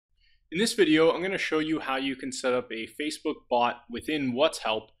In this video, I'm going to show you how you can set up a Facebook bot within What's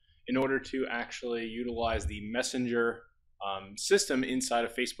Help in order to actually utilize the Messenger system inside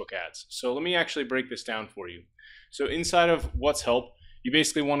of Facebook ads. So let me actually break this down for you. So inside of What's Help, you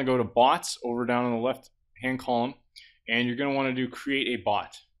basically want to go to Bots over down in the left-hand column, and you're going to want to do Create a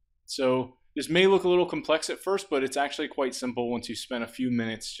Bot. So this may look a little complex at first, but it's actually quite simple once you spend a few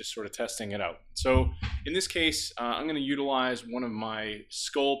minutes just sort of testing it out. So in this case, I'm going to utilize one of my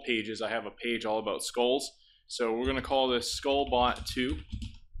skull pages. I have a page all about skulls. So we're going to call this SkullBot2,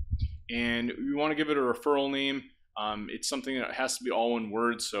 and we want to give it a referral name. It's something that has to be all one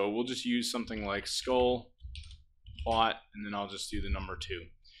word, so we'll just use something like SkullBot, and then I'll just do the number 2.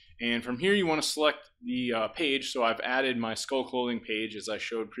 And from here, you want to select the page. So I've added my skull clothing page as I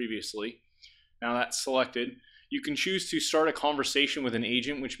showed previously. Now that's selected. You can choose to start a conversation with an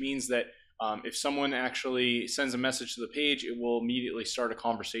agent, which means that if someone actually sends a message to the page, it will immediately start a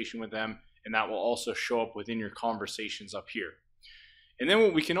conversation with them, and that will also show up within your conversations up here. And then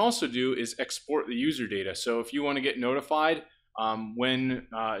what we can also do is export the user data. So if you want to get notified when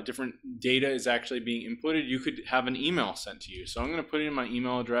different data is actually being inputted, you could have an email sent to you. So I'm going to put in my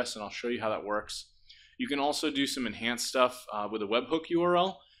email address, and I'll show you how that works. You can also do some enhanced stuff with a webhook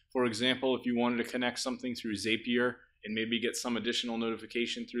URL. For example, if you wanted to connect something through Zapier and maybe get some additional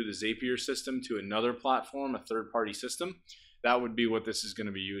notification through the Zapier system to another platform, a third-party system, that would be what this is going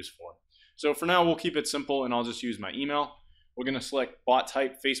to be used for. So for now, we'll keep it simple, and I'll just use my email. We're going to select bot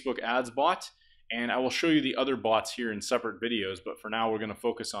type Facebook ads bot, and I will show you the other bots here in separate videos, but for now, we're going to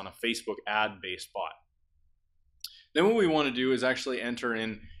focus on a Facebook ad-based bot. Then what we want to do is actually enter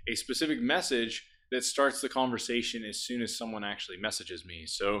in a specific message that starts the conversation as soon as someone actually messages me.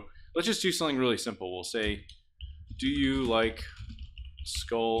 So let's just do something really simple. We'll say, do you like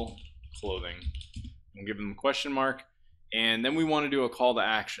skull clothing? We'll give them a question mark, and then we want to do a call to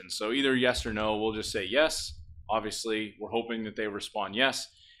action. So either yes or no. We'll just say yes. Obviously, we're hoping that they respond yes.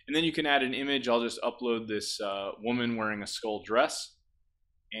 And then you can add an image. I'll just upload this woman wearing a skull dress,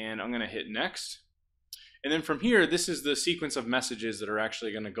 and I'm going to hit next. And then from here, this is the sequence of messages that are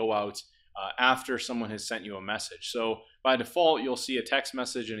actually going to go out after someone has sent you a message. So by default, you'll see a text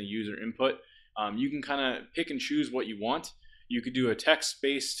message and a user input. You can kind of pick and choose what you want. You could do a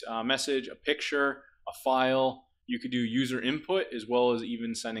text-based message, a picture, a file. You could do user input as well as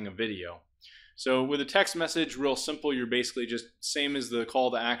even sending a video. So with a text message, real simple, you're basically just same as the call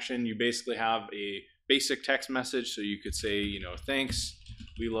to action. You basically have a basic text message. So you could say, thanks,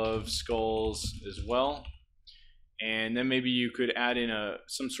 we love skulls as well. And then maybe you could add in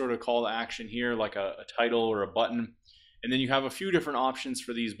some sort of call to action here, like a title or a button. And then you have a few different options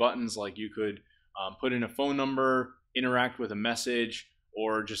for these buttons, like you could put in a phone number, interact with a message,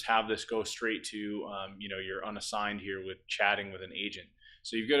 or just have this go straight to your unassigned here with chatting with an agent.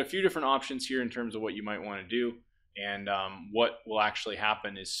 So you've got a few different options here in terms of what you might want to do, and what will actually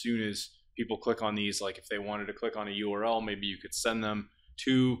happen as soon as people click on these. Like if they wanted to click on a URL, maybe you could send them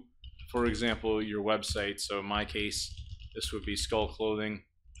to, for example, your website. So in my case, this would be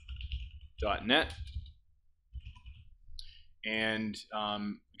skullclothing.net. And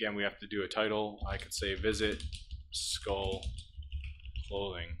again, we have to do a title. I could say visit skull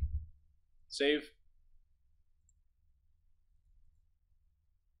clothing. Save.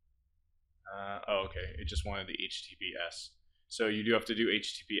 Okay, it just wanted the HTTPS. So you do have to do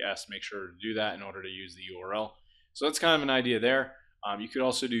HTTPS. Make sure to do that in order to use the URL. So that's kind of an idea there. You could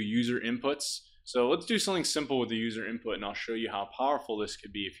also do user inputs. So let's do something simple with the user input, and I'll show you how powerful this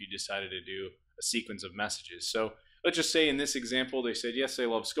could be if you decided to do a sequence of messages. So let's just say in this example, they said, yes, they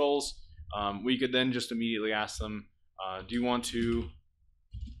love skulls. We could then just immediately ask them, do you want to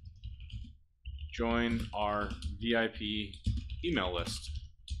join our VIP email list?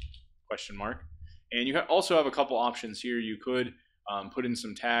 Question mark. And you also have a couple options here. You could put in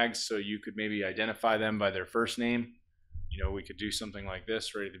some tags, so you could maybe identify them by their first name. We could do something like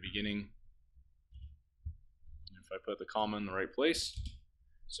this right at the beginning. If I put the comma in the right place.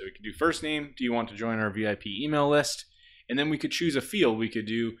 So we could do first name, do you want to join our VIP email list? And then we could choose a field. We could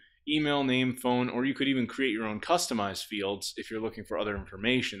do email, name, phone, or you could even create your own customized fields if you're looking for other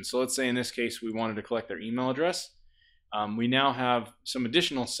information. So let's say in this case, we wanted to collect their email address. We now have some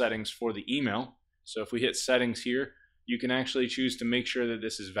additional settings for the email. So if we hit settings here, you can actually choose to make sure that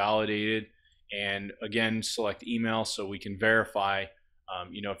this is validated. And again, select email so we can verify,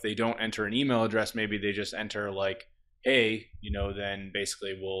 if they don't enter an email address, maybe they just enter like, hey, then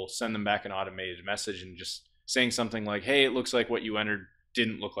basically we'll send them back an automated message and just saying something like, hey, it looks like what you entered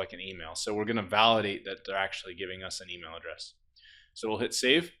didn't look like an email. So we're going to validate that they're actually giving us an email address. So we'll hit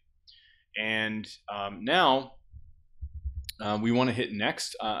save. And now we want to hit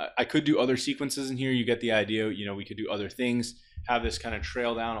next. I could do other sequences in here. You get the idea. We could do other things, have this kind of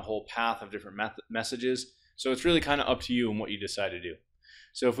trail down a whole path of different messages. So it's really kind of up to you and what you decide to do.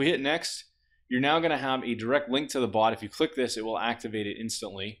 So if we hit next, you're now going to have a direct link to the bot. If you click this, it will activate it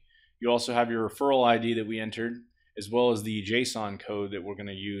instantly. You also have your referral ID that we entered, as well as the JSON code that we're going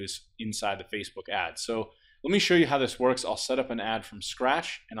to use inside the Facebook ad. So let me show you how this works. I'll set up an ad from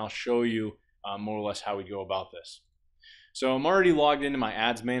scratch, and I'll show you more or less how we go about this. So I'm already logged into my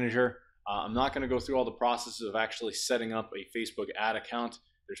ads manager. I'm not going to go through all the processes of actually setting up a Facebook ad account.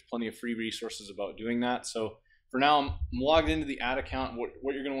 There's plenty of free resources about doing that. So for now, I'm logged into the ad account.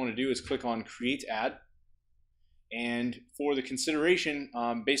 What you're going to want to do is click on Create Ad. And for the consideration,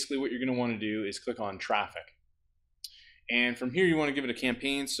 basically what you're going to want to do is click on Traffic. And from here, you want to give it a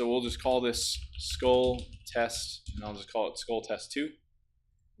campaign. So we'll just call this Skull Test, and I'll just call it Skull Test 2.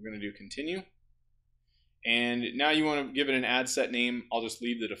 We're going to do Continue. And now you want to give it an ad set name. I'll just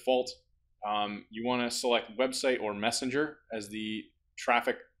leave the default. You want to select website or messenger as the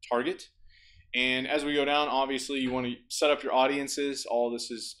traffic target. And as we go down, obviously you want to set up your audiences. All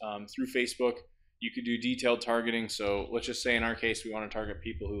this is through Facebook. You could do detailed targeting. So let's just say in our case, we want to target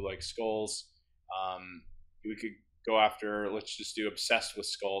people who like skulls. We could go after, let's just do obsessed with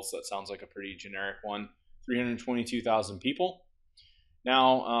skulls. That sounds like a pretty generic one. 322,000 people.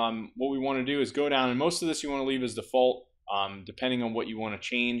 Now, what we want to do is go down, and most of this you want to leave as default. Depending on what you want to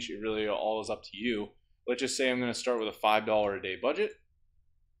change, it really all is up to you. Let's just say I'm going to start with a $5 a day budget.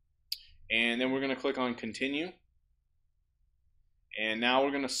 And then we're going to click on Continue. And now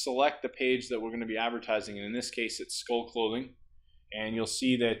we're going to select the page that we're going to be advertising. And in this case, it's Skull Clothing. And you'll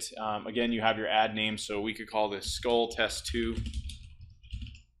see that, again, you have your ad name. So we could call this Skull Test 2.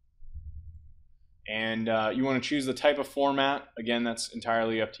 And you want to choose the type of format. Again, that's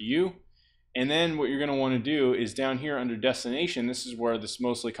entirely up to you. And then what you're going to want to do is down here under Destination, this is where this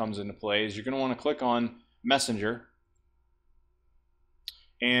mostly comes into play, is you're going to want to click on Messenger.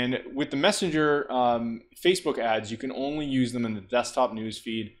 And with the Messenger Facebook ads, you can only use them in the desktop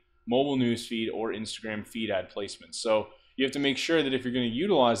newsfeed, mobile newsfeed, or Instagram feed ad placements. So you have to make sure that if you're going to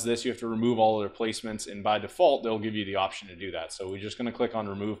utilize this, you have to remove all other placements. And by default, they'll give you the option to do that. So we're just going to click on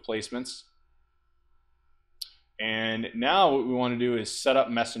Remove Placements. And now what we want to do is set up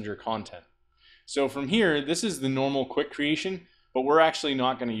Messenger content. So from here, this is the normal quick creation, but we're actually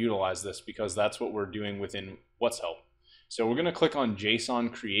not going to utilize this because that's what we're doing within What's Help. So we're going to click on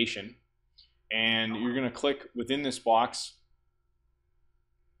JSON creation, and you're going to click within this box.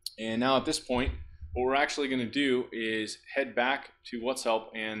 And now at this point, what we're actually going to do is head back to What's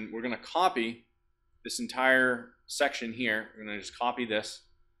Help, and we're going to copy this entire section here. We're going to just copy this.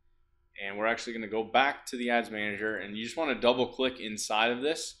 And we're actually going to go back to the Ads Manager, and you just want to double click inside of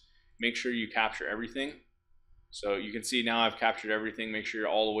this. Make sure you capture everything. So you can see now I've captured everything. Make sure you're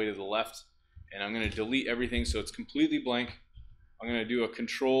all the way to the left. And I'm going to delete everything so it's completely blank. I'm going to do a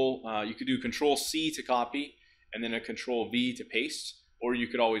Control, you could do Control C to copy, and then a Control V to paste. Or you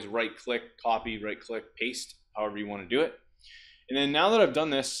could always right click, copy, right click, paste, however you want to do it. And then now that I've done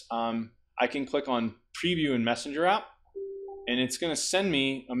this, I can click on Preview in Messenger app. And it's going to send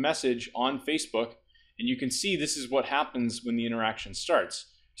me a message on Facebook, and you can see this is what happens when the interaction starts.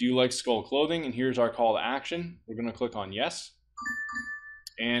 Do you like Skull Clothing? And here's our call to action. We're going to click on yes.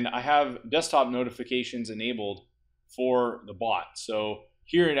 And I have desktop notifications enabled for the bot. So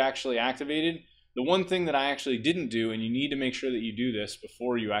here it actually activated. The one thing that I actually didn't do, and you need to make sure that you do this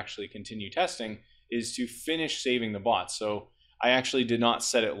before you actually continue testing, is to finish saving the bot. So I actually did not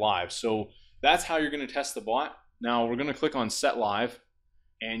set it live. So that's how you're going to test the bot. Now we're going to click on Set Live,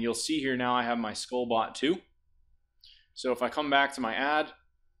 and you'll see here now I have my Skull Bot 2. So if I come back to my ad,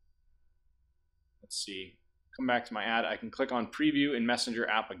 let's see, come back to my ad, I can click on Preview in Messenger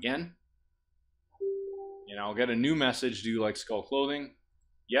app again, and I'll get a new message. Do you like Skull Clothing?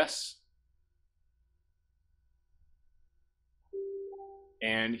 Yes.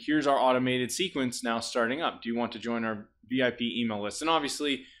 And here's our automated sequence now starting up. Do you want to join our VIP email list? And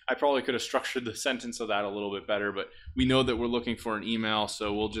obviously, I probably could have structured the sentence of that a little bit better, but we know that we're looking for an email,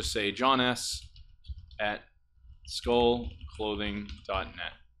 so we'll just say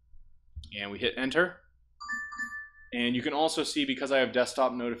johns@skullclothing.net. And we hit enter. And you can also see, because I have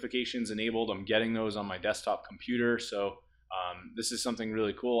desktop notifications enabled, I'm getting those on my desktop computer. So this is something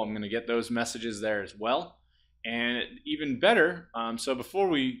really cool. I'm going to get those messages there as well. And even better, so before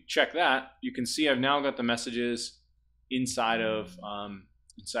we check that, you can see I've now got the messages inside of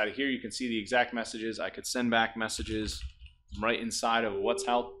here. You can see the exact messages. I could send back messages right inside of What's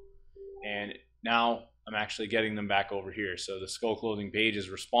Help, and now I'm actually getting them back over here. So the Skull Clothing page is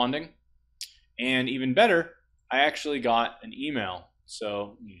responding. And even better, I actually got an email.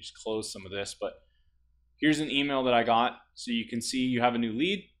 So you just close some of this, but here's an email that I got. So you can see you have a new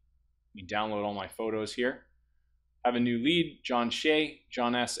lead. Let me download all my photos here. I have a new lead, John Shea,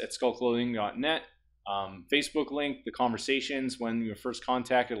 johns@skullclothing.net. Facebook link, the conversations, when we were first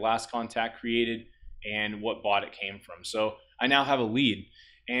contacted, last contact created, and what bot it came from. So I now have a lead.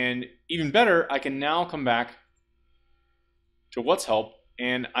 And even better, I can now come back to What's Help,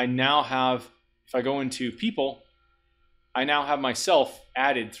 and I now have, if I go into people, I now have myself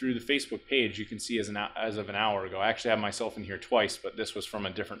added through the Facebook page. You can see as of an hour ago, I actually have myself in here twice, but this was from a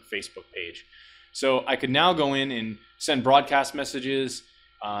different Facebook page. So I could now go in and send broadcast messages,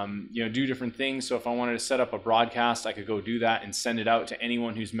 do different things. So if I wanted to set up a broadcast, I could go do that and send it out to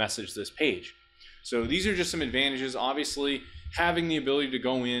anyone who's messaged this page. So these are just some advantages. Obviously, having the ability to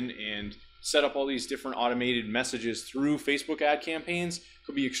go in and set up all these different automated messages through Facebook ad campaigns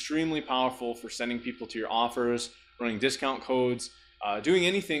could be extremely powerful for sending people to your offers, running discount codes, doing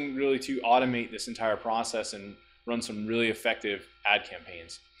anything really to automate this entire process and run some really effective ad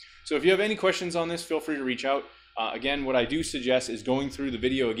campaigns. So if you have any questions on this, feel free to reach out. Again, what I do suggest is going through the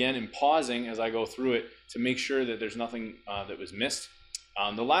video again and pausing as I go through it to make sure that there's nothing that was missed.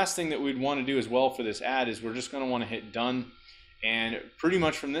 The last thing that we'd want to do as well for this ad is we're just going to want to hit done. And pretty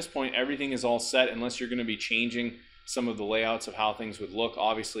much from this point, everything is all set unless you're going to be changing some of the layouts of how things would look.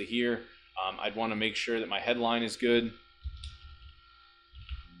 Obviously here, I'd want to make sure that my headline is good.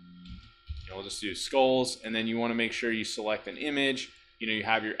 We'll just do skulls, and then you want to make sure you select an image. You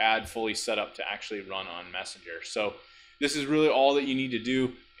have your ad fully set up to actually run on Messenger. So this is really all that you need to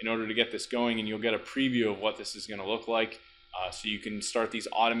do in order to get this going, and you'll get a preview of what this is going to look like so you can start these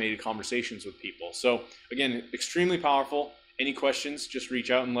automated conversations with people. So again, extremely powerful. Any questions, just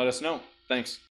reach out and let us know. Thanks.